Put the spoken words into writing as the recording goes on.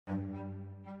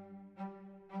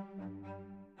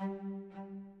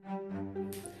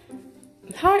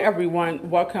Hi, everyone.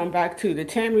 Welcome back to the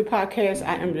Tammy Podcast.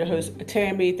 I am your host,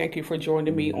 Tammy. Thank you for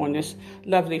joining me on this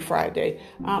lovely Friday.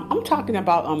 I'm talking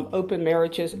about open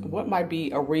marriages. What might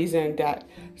be a reason that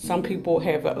some people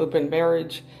have an open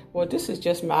marriage? Well, this is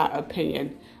just my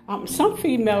opinion. Some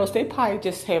females, they probably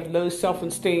just have low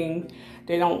self-esteem.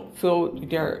 They don't feel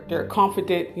they're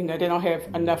confident. They don't have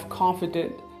enough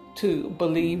confidence to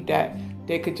believe that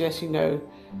they could just,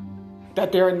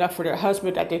 that they're enough for their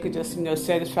husband, that they could just,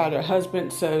 satisfy their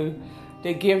husband. So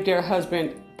they give their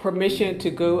husband permission to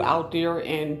go out there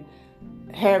and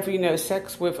have,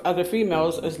 sex with other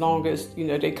females as long as,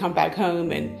 they come back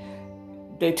home and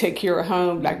they take care of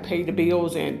home, like pay the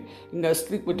bills and,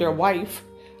 sleep with their wife.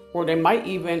 Or they might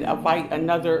even invite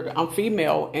another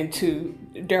female into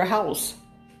their house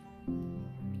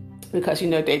because,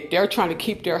 they're trying to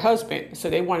keep their husband. So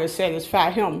they want to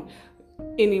satisfy him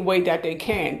any way that they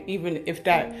can, even if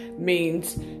that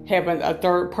means having a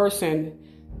third person,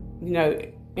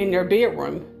 in their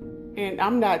bedroom. And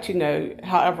I'm not,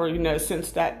 however,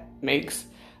 since that makes,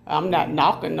 I'm not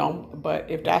knocking them,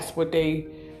 but if that's what they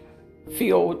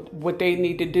feel what they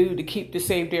need to do to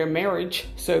save their marriage,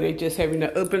 so they just having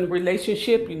an open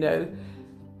relationship,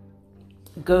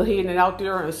 go ahead and out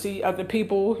there and see other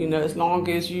people, as long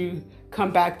as you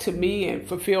come back to me and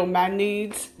fulfill my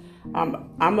needs.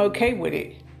 I'm okay with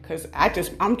it because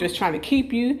I'm just trying to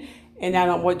keep you, and I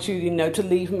don't want you, to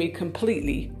leave me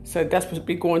completely. So that's what's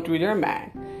be going through their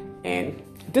mind. And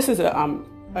this is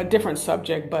a different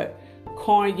subject, but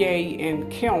Kanye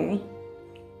and Kim,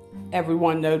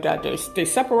 everyone know that they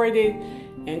separated,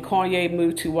 and Kanye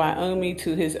moved to Wyoming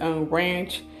to his own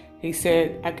ranch. He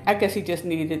said, I guess he just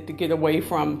needed to get away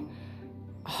from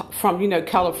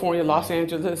California, Los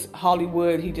Angeles,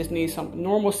 Hollywood. He just needs some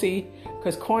normalcy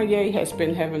because Kanye has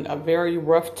been having a very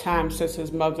rough time since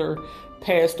his mother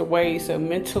passed away. So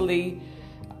mentally,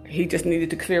 he just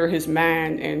needed to clear his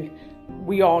mind. And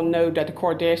we all know that the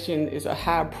Kardashian is a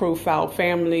high-profile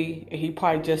family, and he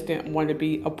probably just didn't want to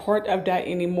be a part of that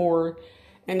anymore.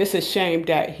 And it's a shame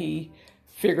that he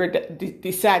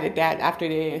decided that after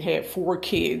they had 4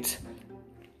 kids.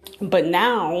 But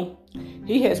now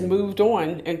he has moved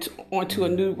on and onto a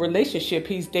new relationship.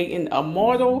 He's dating a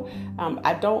model.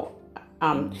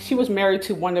 She was married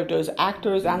to one of those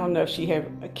actors. I don't know if she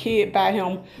had a kid by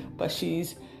him, but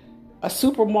she's a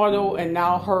supermodel, and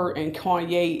now her and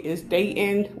Kanye is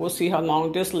dating. We'll see how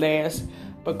long this lasts.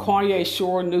 But Kanye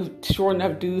sure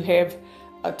enough do have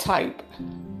a type.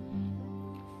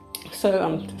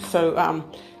 So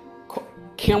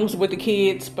Kim's with the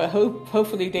kids, but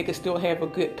hopefully they can still have a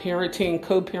good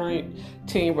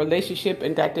co-parenting relationship,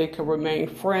 and that they can remain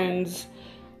friends.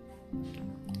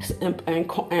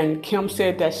 And Kim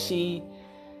said that she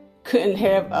couldn't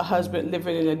have a husband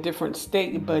living in a different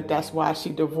state, but that's why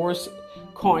she divorced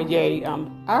Kanye.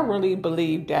 I really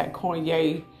believe that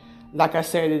Kanye, like I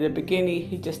said at the beginning,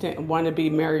 he just didn't want to be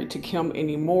married to Kim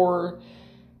anymore.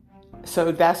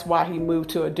 So that's why he moved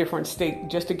to a different state,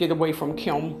 just to get away from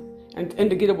Kim. And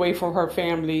to get away from her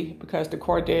family, because the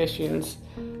Kardashians,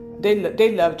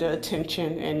 they love the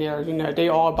attention, and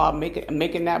they're all about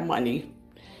making that money.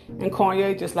 And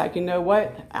Kanye just like,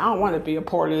 what? I don't want to be a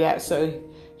part of that. So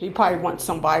he probably wants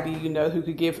somebody, who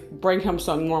could bring him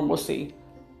some normalcy.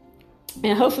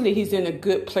 And hopefully he's in a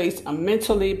good place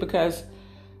mentally, because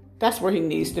that's where he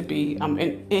needs to be.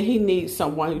 And he needs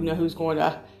someone, who's going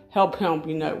to help him,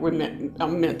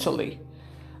 mentally.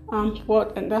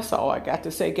 And that's all I got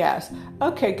to say, guys.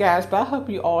 Okay, guys, but I hope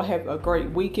you all have a great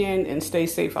weekend and stay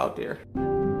safe out there.